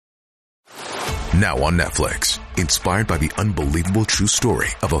Now on Netflix, inspired by the unbelievable true story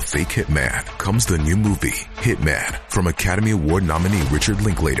of a fake hitman, comes the new movie, Hitman, from Academy Award nominee Richard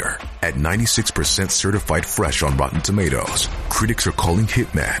Linklater. At 96% certified fresh on Rotten Tomatoes, critics are calling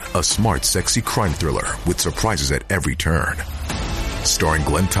Hitman a smart, sexy crime thriller with surprises at every turn. Starring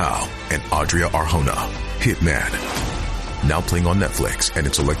Glenn Powell and Adria Arjona, Hitman. Now playing on Netflix and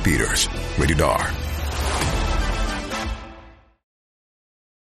in select theaters. Rated R.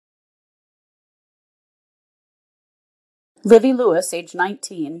 Livy Lewis, age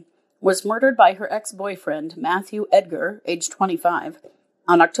 19, was murdered by her ex-boyfriend, Matthew Edgar, age 25,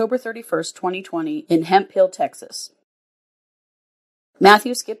 on October 31st, 2020, in Hemp Hill, Texas.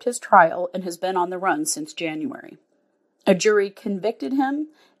 Matthew skipped his trial and has been on the run since January. A jury convicted him,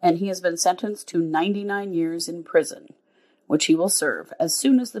 and he has been sentenced to 99 years in prison, which he will serve as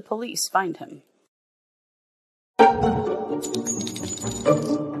soon as the police find him.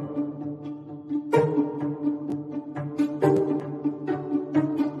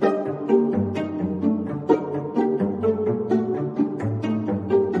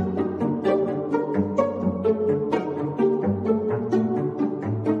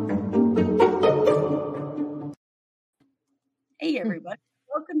 Hey, everybody.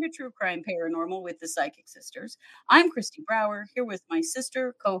 Welcome to True Crime Paranormal with the Psychic Sisters. I'm Christy Brower, here with my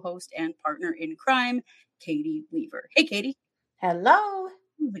sister, co-host, and partner in crime, Katie Weaver. Hey, Katie. Hello.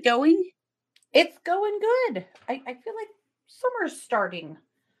 How's it going? It's going good. I feel like summer's starting.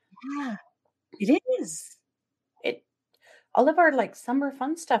 Yeah, it is. All of our summer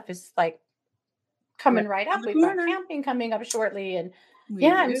fun stuff is coming right up. We've got camping coming up shortly, and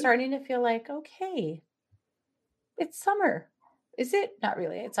I'm starting to feel like, okay, it's summer. Is it? Not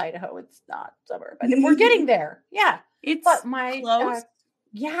really. It's Idaho. It's not summer, but we're getting there. Yeah. But my close.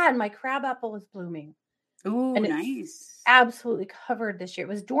 And my crab apple is blooming. Ooh, and nice. It's absolutely covered this year. It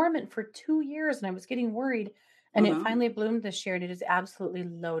was dormant for 2 years, and I was getting worried. And it finally bloomed this year, and it is absolutely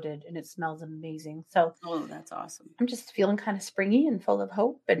loaded, and it smells amazing. So, that's awesome. I'm just feeling kind of springy and full of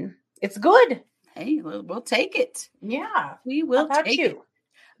hope, and it's good. Hey, we'll take it. Yeah, we will. How about you?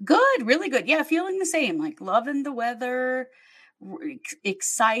 Good, really good. Yeah, feeling the same. Loving the weather.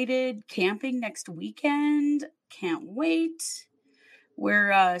 Excited. Camping next weekend. Can't wait.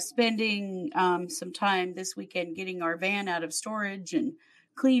 We're spending some time this weekend getting our van out of storage and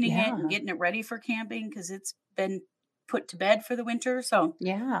cleaning it and getting it ready for camping because it's been put to bed for the winter. So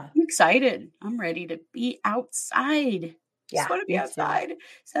I'm excited. I'm ready to be outside. Just want to be outside. Too.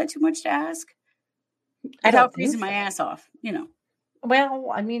 Is that too much to ask? Without freezing my ass off,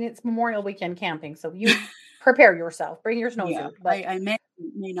 Well, I mean, it's Memorial Weekend camping, so you prepare yourself. Bring your snowsuit. But I may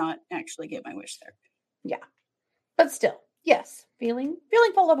not actually get my wish there. Yeah, but still, yes, feeling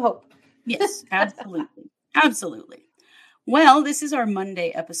full of hope. Yes, absolutely, absolutely. Well, this is our Monday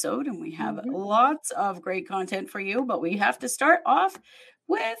episode, and we have lots of great content for you. But we have to start off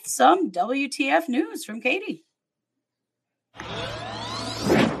with some WTF news from Katie.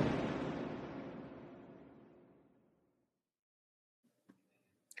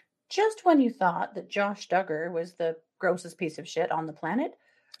 Just when you thought that Josh Duggar was the grossest piece of shit on the planet.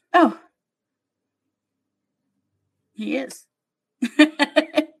 Oh, he is.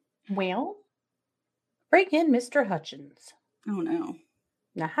 Well, bring in Mr. Hutchins. Oh, no.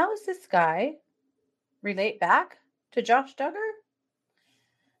 Now, how does this guy relate back to Josh Duggar?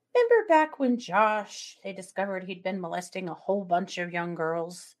 Remember back when they discovered he'd been molesting a whole bunch of young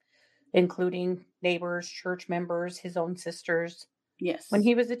girls, including neighbors, church members, his own sisters? Yes. When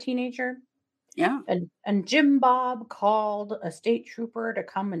he was a teenager? Yeah. And Jim Bob called a state trooper to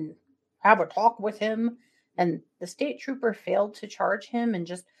come and have a talk with him. And the state trooper failed to charge him and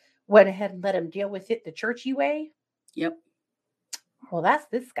just went ahead and let him deal with it the churchy way. Yep. Well, that's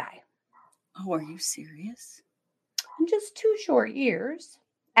this guy. Oh, are you serious? In just 2 short years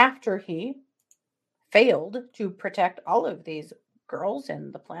after he failed to protect all of these girls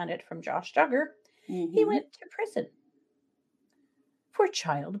and the planet from Josh Duggar, he went to prison for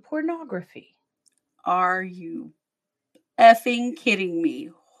child pornography. Are you effing kidding me?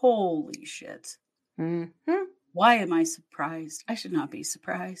 Holy shit. Why am I surprised? I should not be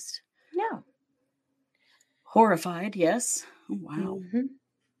surprised. No. Horrified, yes. Oh, wow.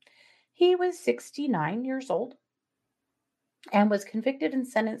 He was 69 years old and was convicted and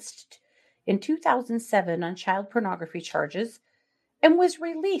sentenced in 2007 on child pornography charges and was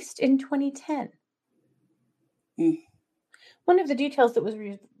released in 2010. One of the details that was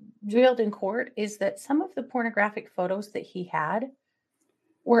revealed in court is that some of the pornographic photos that he had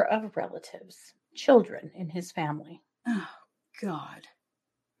were of relatives, children in his family. Oh, God.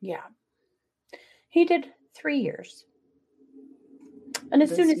 Yeah. He did 3 years. And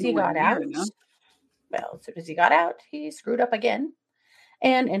as soon as he got out, Well, as soon as he got out, he screwed up again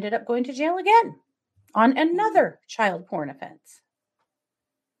and ended up going to jail again on another child porn offense.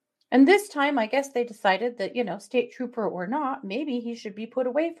 And this time, I guess they decided that, state trooper or not, maybe he should be put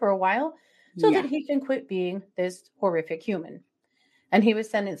away for a while so that he can quit being this horrific human. And he was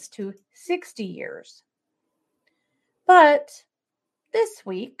sentenced to 60 years. But this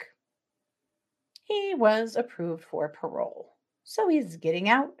week, he was approved for parole. So he's getting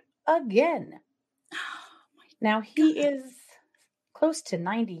out again. Now, he is close to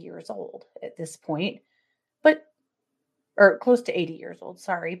 90 years old at this point, or close to 80 years old,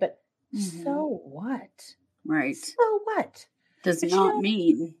 sorry, but so what? Right. So what? Does not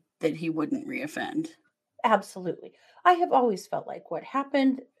mean that he wouldn't reoffend. Absolutely. I have always felt like what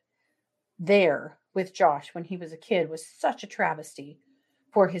happened there with Josh when he was a kid was such a travesty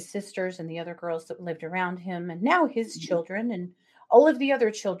for his sisters and the other girls that lived around him, and now his children and all of the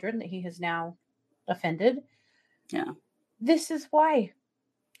other children that he has now offended. Yeah. This is why.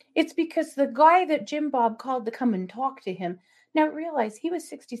 It's because the guy that Jim Bob called to come and talk to him, now realize he was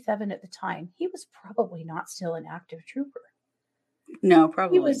 67 at the time. He was probably not still an active trooper. No,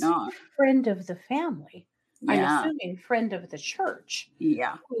 probably he was not. Friend of the family. Yeah. I'm assuming friend of the church.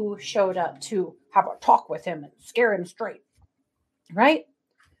 Yeah. Who showed up to have a talk with him and scare him straight. Right?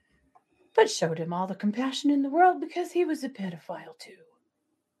 But showed him all the compassion in the world because he was a pedophile too.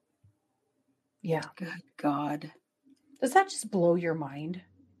 Yeah. Good God. Does that just blow your mind?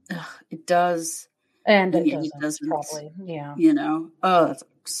 It does. And it doesn't. Probably. Yeah. Oh, that's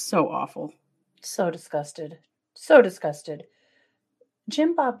so awful. So disgusted. So disgusted.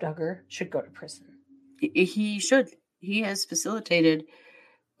 Jim Bob Duggar should go to prison. He should. He has facilitated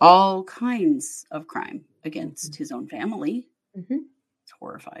all kinds of crime against his own family. Mm-hmm. It's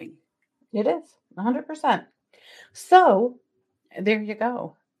horrifying. It is. 100%. So, there you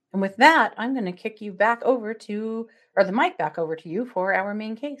go. And with that, I'm going to kick you back over to, or the mic back over to you for our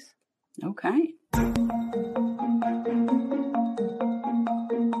main case. Okay.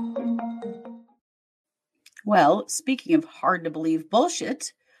 Well, speaking of hard to believe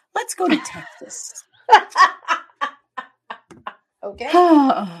bullshit, let's go to Texas. Okay.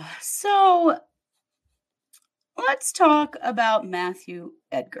 So, let's talk about Matthew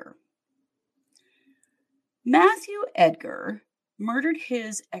Edgar. Matthew Edgar murdered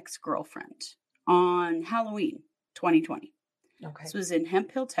his ex-girlfriend on Halloween 2020. Okay. This was in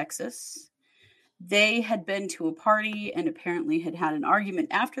Hemp Hill, Texas. They had been to a party and apparently had an argument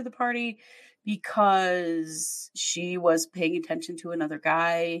after the party because she was paying attention to another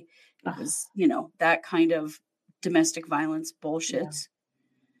guy. It was, that kind of domestic violence bullshit.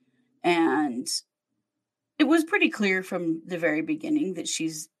 Yeah. And it was pretty clear from the very beginning that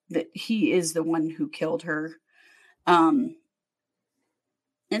he is the one who killed her. And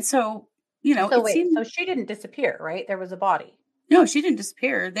so, so she didn't disappear, right? There was a body. No, she didn't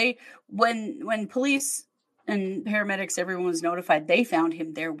disappear. When police and paramedics, everyone was notified, they found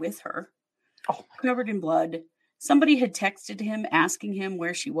him there with her, covered in blood. Somebody had texted him asking him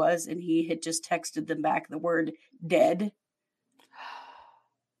where she was, and he had just texted them back the word dead.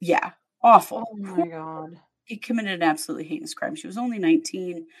 Yeah, awful. Oh my God. He committed an absolutely heinous crime. She was only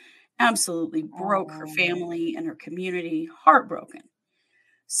 19, absolutely broke her family and her community, heartbroken.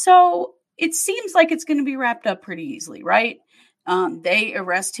 So it seems like it's going to be wrapped up pretty easily, right? They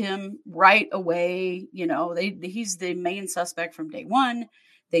arrest him right away. He's the main suspect from day one.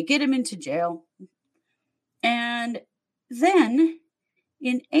 They get him into jail. And then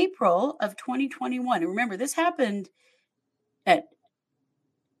in April of 2021, and remember, this happened at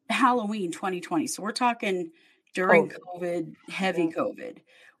Halloween 2020. So we're talking during COVID, heavy COVID,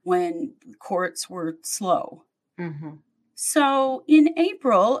 when courts were slow. Mm-hmm. So in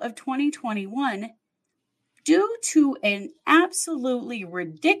April of 2021, due to an absolutely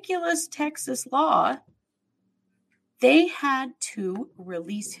ridiculous Texas law, they had to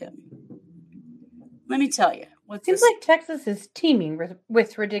release him. Let me tell you. Seems like Texas is teeming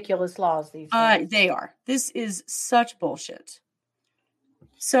with ridiculous laws these days. They are. This is such bullshit.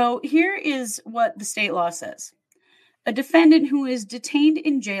 So here is what the state law says. A defendant who is detained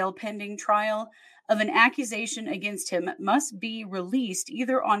in jail pending trial of an accusation against him must be released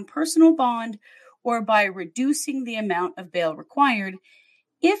either on personal bond or by reducing the amount of bail required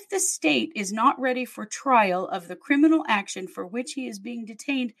if the state is not ready for trial of the criminal action for which he is being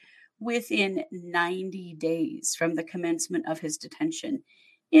detained within 90 days from the commencement of his detention,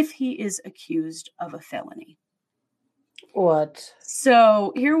 if he is accused of a felony. What?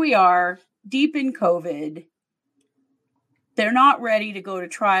 So here we are, deep in COVID. They're not ready to go to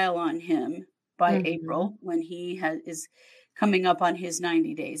trial on him by April, when he is coming up on his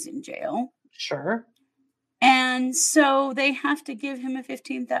 90 days in jail. Sure. And so they have to give him a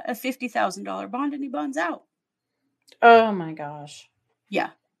 $50,000 bond, and he bonds out. Oh my gosh.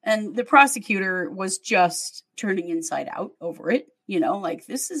 Yeah. And the prosecutor was just turning inside out over it. Like,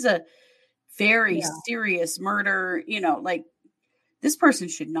 this is a very serious murder. Like, this person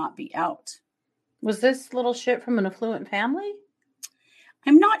should not be out. Was this little shit from an affluent family?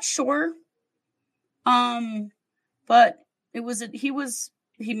 I'm not sure. But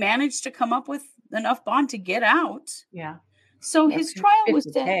he managed to come up with enough bond to get out. Yeah. So his trial was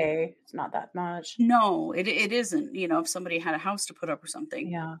set. It's not that much. No, it isn't. If somebody had a house to put up or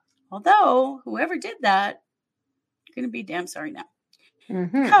something. Yeah. Although whoever did that, going to be damn sorry now.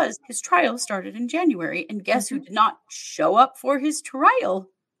 Mm-hmm. Because his trial started in January, and guess who did not show up for his trial?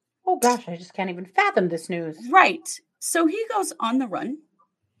 Oh gosh, I just can't even fathom this news. Right. So he goes on the run.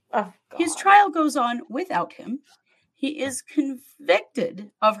 Oh, God. His trial goes on without him. He is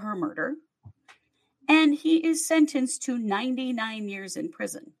convicted of her murder, and he is sentenced to 99 years in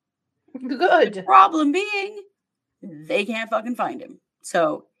prison. Good. The problem being, they can't fucking find him.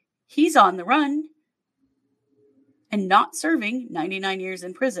 So he's on the run and not serving 99 years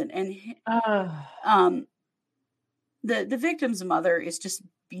in prison. And the victim's mother is just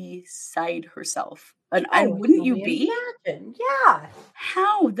beside herself. And wouldn't you be? Imagine. Yeah.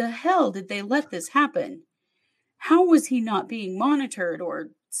 How the hell did they let this happen? How was he not being monitored or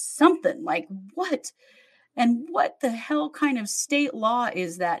something? Like, what? And what the hell kind of state law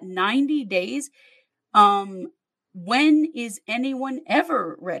is that? 90 days? When is anyone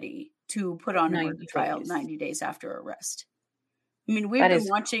ever ready to put on a murder trial 90 days after arrest? I mean, we've been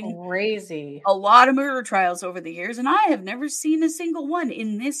watching crazy. A lot of murder trials over the years, and I have never seen a single one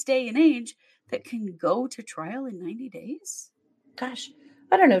in this day and age that can go to trial in 90 days. Gosh,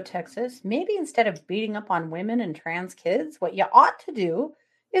 I don't know, Texas. Maybe instead of beating up on women and trans kids, what you ought to do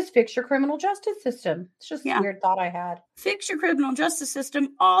is fix your criminal justice system. It's just a weird thought I had. Fix your criminal justice system.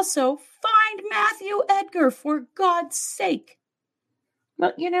 Also, find Matthew Edgar, for God's sake.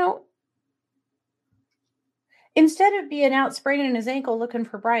 Well, instead of being out spraining his ankle looking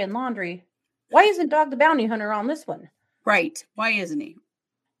for Brian Laundrie, why isn't Dog the Bounty Hunter on this one? Right. Why isn't he?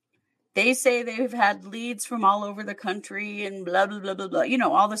 They say they've had leads from all over the country and blah, blah, blah, blah, blah.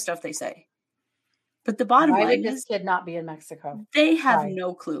 All the stuff they say. But the bottom line is, this kid not be in Mexico? They have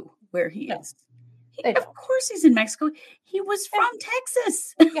no clue where he is. Of course he's in Mexico. He was from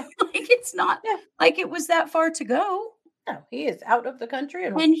Texas. Yeah. Like, it's not like it was that far to go. No, he is out of the country.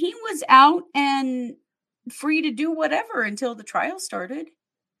 And he was out and free to do whatever until the trial started.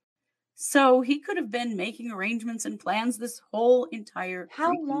 So he could have been making arrangements and plans this whole entire time.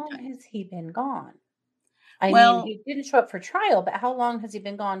 How long has he been gone? I mean, he didn't show up for trial, but how long has he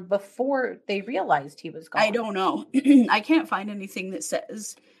been gone before they realized he was gone? I don't know. I can't find anything that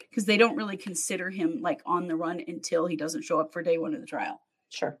says, because they don't really consider him like on the run until he doesn't show up for day one of the trial.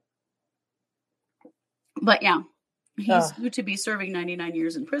 Sure. But yeah, he's due to be serving 99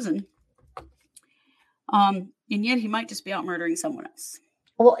 years in prison. And yet he might just be out murdering someone else.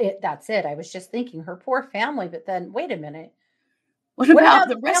 Well, that's it. I was just thinking her poor family, but then wait a minute. What about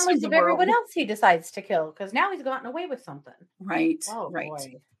the rest of the world? Everyone else he decides to kill? Because now he's gotten away with something. Right. Oh, right.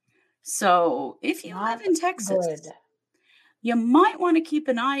 Boy. So if you live in Texas, you might want to keep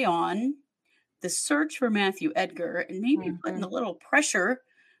an eye on the search for Matthew Edgar and maybe putting a little pressure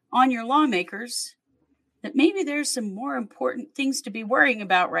on your lawmakers that maybe there's some more important things to be worrying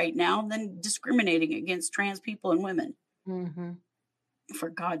about right now than discriminating against trans people and women. Mm-hmm. For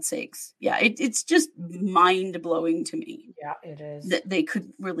God's sakes. Yeah, it's just mind-blowing to me. Yeah, it is. That they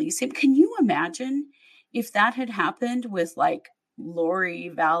could release him. Can you imagine if that had happened with like Lori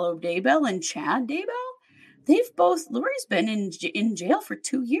Vallow Daybell and Chad Daybell? Lori's been in jail for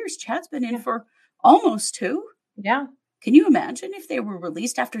 2 years. Chad's been in for almost 2. Yeah. Can you imagine if they were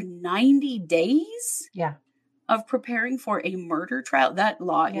released after 90 days? Yeah. Of preparing for a murder trial? That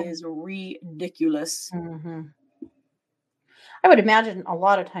law is ridiculous. Mm-hmm. I would imagine a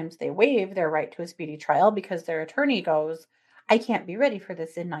lot of times they waive their right to a speedy trial because their attorney goes, I can't be ready for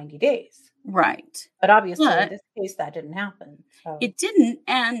this in 90 days. Right. But obviously in this case that didn't happen. So. It didn't.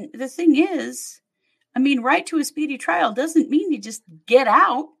 And the thing is, I mean, right to a speedy trial doesn't mean you just get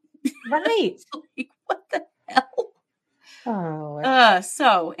out. Right. Like, what the hell? Oh.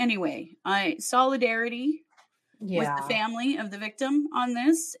 So anyway, solidarity with the family of the victim on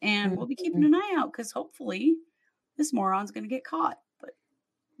this. And we'll be keeping an eye out because hopefully this moron's going to get caught, but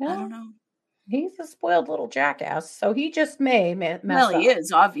I don't know. He's a spoiled little jackass, so he just may mess up. He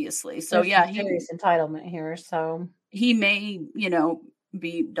is, obviously. So There's serious entitlement here, so he may,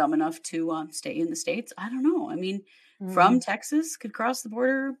 be dumb enough to stay in the States. I don't know. I mean, from Texas, could cross the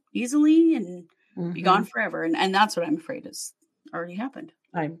border easily and be gone forever. And that's what I'm afraid has already happened.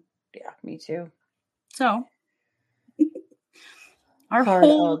 Yeah, me too. So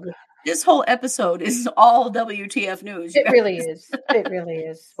this whole episode is all WTF news. It really is. It really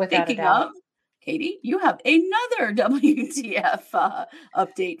is. Without a doubt. Of, Katie, you have another WTF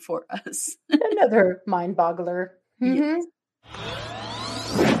update for us. Another mind boggler. Yes.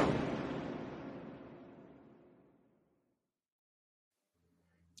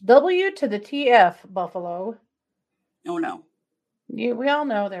 W to the TF, Buffalo. Oh, no. We all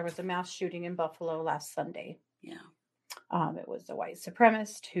know there was a mass shooting in Buffalo last Sunday. Yeah. It was a white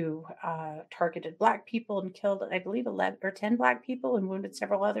supremacist who targeted Black people and killed, I believe, 11 or 10 Black people and wounded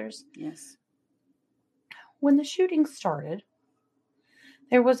several others. Yes. When the shooting started,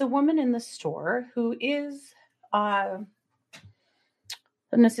 there was a woman in the store who is an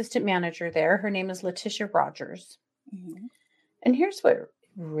assistant manager there. Her name is Letitia Rogers. Mm-hmm. And here's what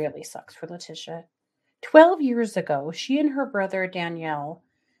really sucks for Letitia. 12 years ago, she and her brother Danielle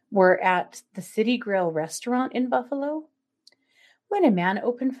were at the City Grill restaurant in Buffalo when a man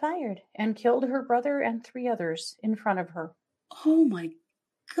opened fire and killed her brother and 3 others in front of her. Oh my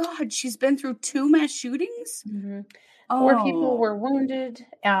God, she's been through 2 mass shootings? Mm-hmm. 4 people were wounded,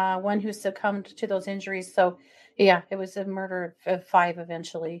 one who succumbed to those injuries. So, yeah, it was a murder of 5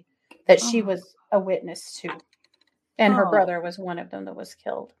 eventually that she was a witness to. And her brother was one of them that was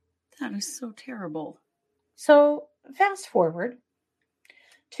killed. That is so terrible. So, fast forward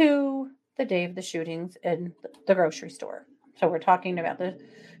to the day of the shootings in the grocery store. So, we're talking about the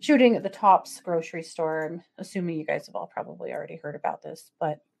shooting at the Tops grocery store. I'm assuming you guys have all probably already heard about this,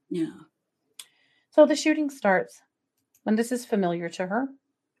 but yeah. So the shooting starts when this is familiar to her.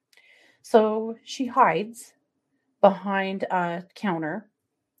 So she hides behind a counter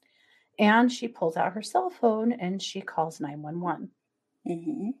and she pulls out her cell phone and she calls 911.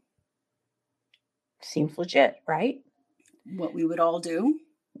 Mm-hmm. Seems legit, right? What we would all do.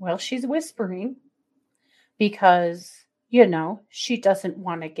 Well, she's whispering because, you know, she doesn't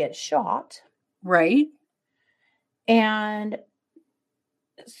want to get shot. Right. And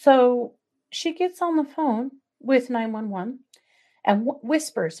so she gets on the phone with 911 and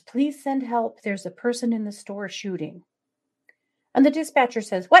whispers, "Please send help. There's a person in the store shooting." And the dispatcher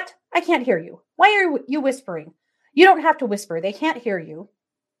says, "What? I can't hear you. Why are you whispering? You don't have to whisper. They can't hear you."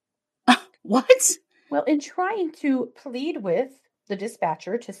 What? Well, in trying to plead with the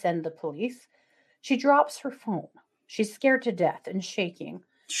dispatcher to send the police, she drops her phone. She's scared to death and shaking.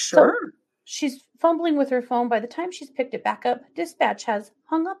 Sure. So she's fumbling with her phone. By the time she's picked it back up, dispatch has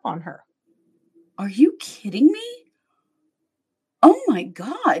hung up on her. Are you kidding me? Oh my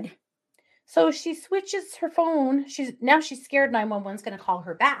God. So she switches her phone. She's scared 911's going to call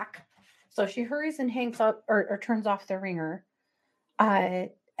her back. So she hurries and hangs up or turns off the ringer. And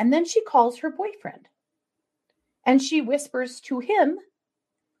then she calls her boyfriend. And she whispers to him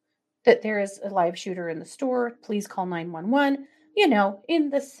that there is a live shooter in the store. Please call 911. You know, in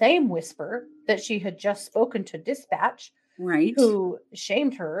the same whisper that she had just spoken to dispatch. Right. Who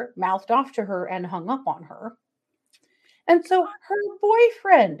shamed her, mouthed off to her, and hung up on her. And so her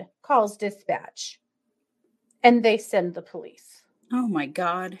boyfriend calls dispatch. And they send the police. Oh my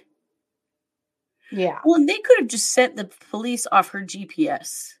God. Yeah. Well, and they could have just sent the police off her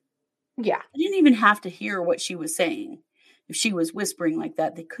GPS. Yeah. They didn't even have to hear what she was saying. If she was whispering like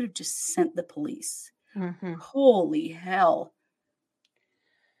that, they could have just sent the police. Mm-hmm. Holy hell.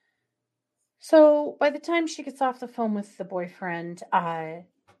 So by the time she gets off the phone with the boyfriend,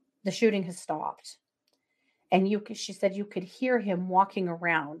 the shooting has stopped. And she said you could hear him walking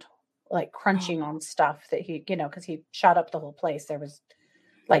around, like crunching on stuff that he, you know, because he shot up the whole place. There was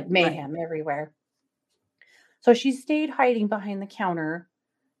like mayhem everywhere. So she stayed hiding behind the counter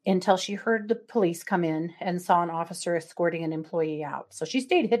until she heard the police come in and saw an officer escorting an employee out. So she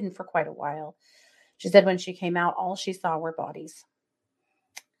stayed hidden for quite a while. She said when she came out, all she saw were bodies.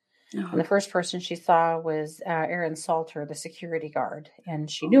 And the first person she saw was Aaron Salter, the security guard.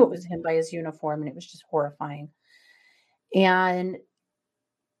 And she knew it was him by his uniform, and it was just horrifying. And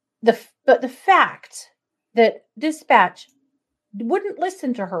the fact that dispatch wouldn't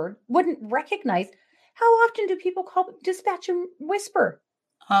listen to her, wouldn't recognize, how often do people call dispatch and whisper?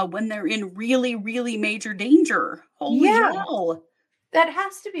 When they're in really, really major danger. Holy hell. That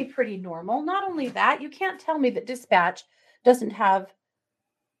has to be pretty normal. Not only that, you can't tell me that dispatch doesn't have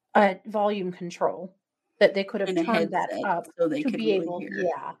a volume control that they could have turned that up so they to could be really able hear.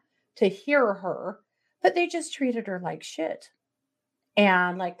 to hear her, but they just treated her like shit.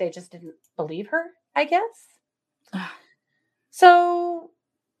 And like they just didn't believe her, I guess. So,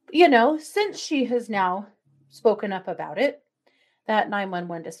 you know, since she has now spoken up about it, that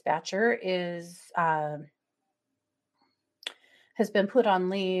 911 dispatcher has been put on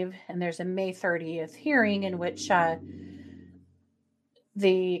leave, and there's a May 30th hearing in which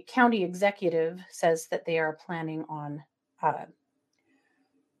the county executive says that they are planning on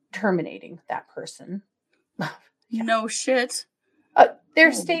terminating that person. Yeah. No shit.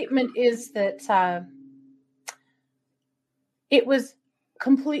 Their statement is that it was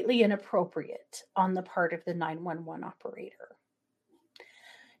completely inappropriate on the part of the 911 operator.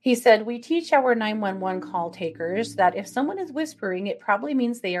 He said, "We teach our 911 call takers that if someone is whispering, it probably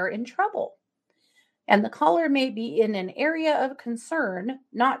means they are in trouble. And the caller may be in an area of concern,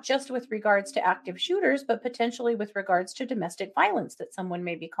 not just with regards to active shooters, but potentially with regards to domestic violence that someone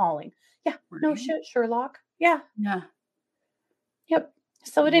may be calling." Yeah, right. No shit, Sherlock. Yeah. Yeah. Yep.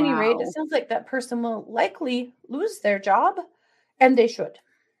 So at any rate, it sounds like that person will likely lose their job, and they should.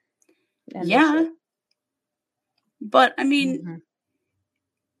 And yeah. They should. But I mean,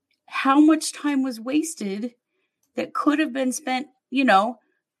 how much time was wasted that could have been spent,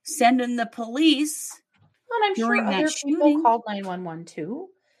 sending the police? And I'm sure other people called 911 too.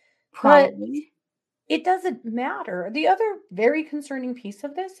 Probably. But it doesn't matter. The other very concerning piece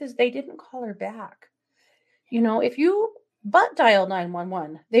of this is they didn't call her back. If you dial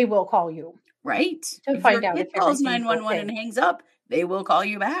 911, they will call you. Right. To find out if your kid calls 911 and hangs up, they will call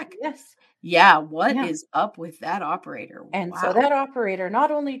you back. Yes. Yeah. What is up with that operator? And so that operator,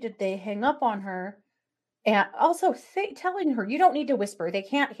 not only did they hang up on her, and also telling her, you don't need to whisper. They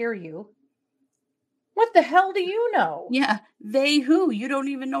can't hear you. What the hell do you know? Yeah. They who? You don't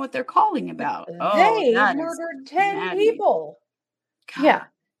even know what they're calling about. They murdered 10 people. God. Yeah.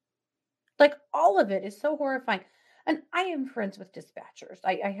 Like, all of it is so horrifying. And I am friends with dispatchers.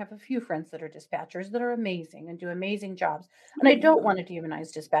 I have a few friends that are dispatchers that are amazing and do amazing jobs. And I don't want to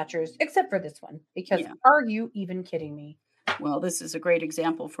demonize dispatchers, except for this one, because are you even kidding me? Well, this is a great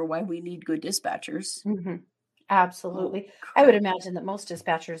example for why we need good dispatchers. Mm-hmm. Absolutely. I would imagine that most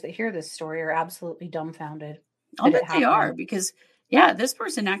dispatchers that hear this story are absolutely dumbfounded. I'll bet they are, because, this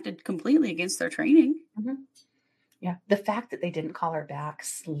person acted completely against their training. Mm-hmm. Yeah. The fact that they didn't call her back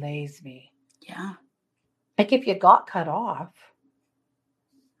slays me. Yeah. Like, if you got cut off.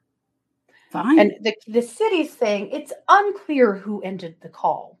 Fine. And the city's saying it's unclear who ended the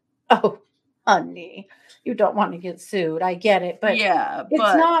call. Oh, honey, you don't want to get sued. I get it. But it's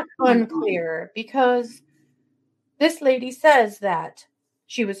not unclear, because this lady says that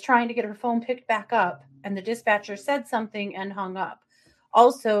she was trying to get her phone picked back up and the dispatcher said something and hung up.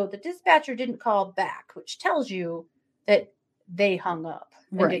 Also, the dispatcher didn't call back, which tells you that they hung up.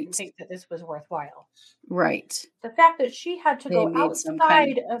 And didn't think that this was worthwhile. Right. The fact that she had to go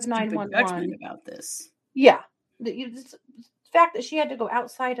outside of 911 about this. Yeah. The fact that she had to go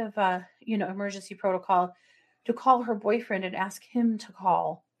outside of emergency protocol to call her boyfriend and ask him to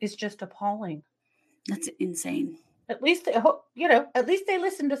call is just appalling. That's insane. At least they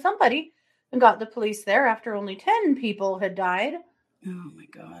listened to somebody and got the police there after only 10 people had died. Oh my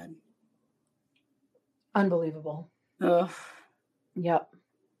God. Unbelievable. Ugh. Yep.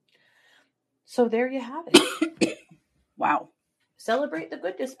 So there you have it. Wow. Celebrate the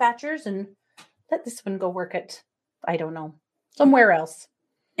good dispatchers and let this one go work at, I don't know, somewhere else.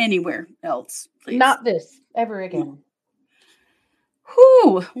 Anywhere else, please. Not this, ever again.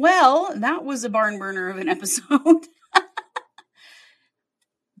 Whew. Well, that was a barn burner of an episode.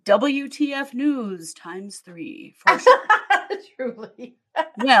 WTF News ×3, for sure. Truly.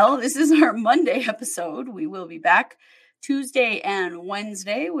 Well, this is our Monday episode. We will be back Tuesday and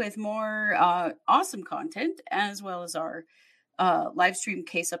Wednesday with more awesome content, as well as our live stream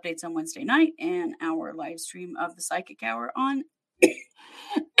case updates on Wednesday night and our live stream of the Psychic Hour on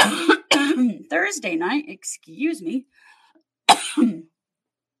Thursday night. Excuse me.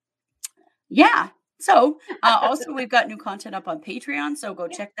 Yeah. So also we've got new content up on Patreon, so go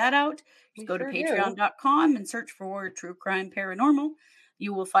check that out. Just go to patreon.com and search for True Crime Paranormal.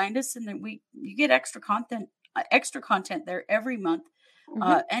 You will find us, and then you get extra content there every month.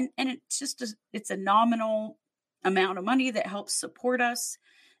 And it's just it's a nominal amount of money that helps support us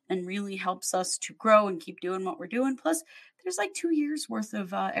and really helps us to grow and keep doing what we're doing. Plus, there's like 2 years worth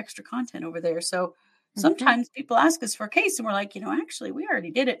of extra content over there. So sometimes people ask us for a case and we're like, actually, we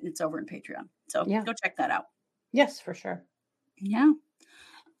already did it and it's over in Patreon. So go check that out. Yes, for sure. Yeah.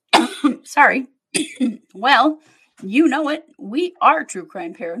 Sorry. Well, you know it. We are True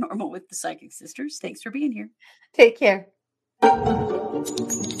Crime Paranormal with the Psychic Sisters. Thanks for being here. Take care.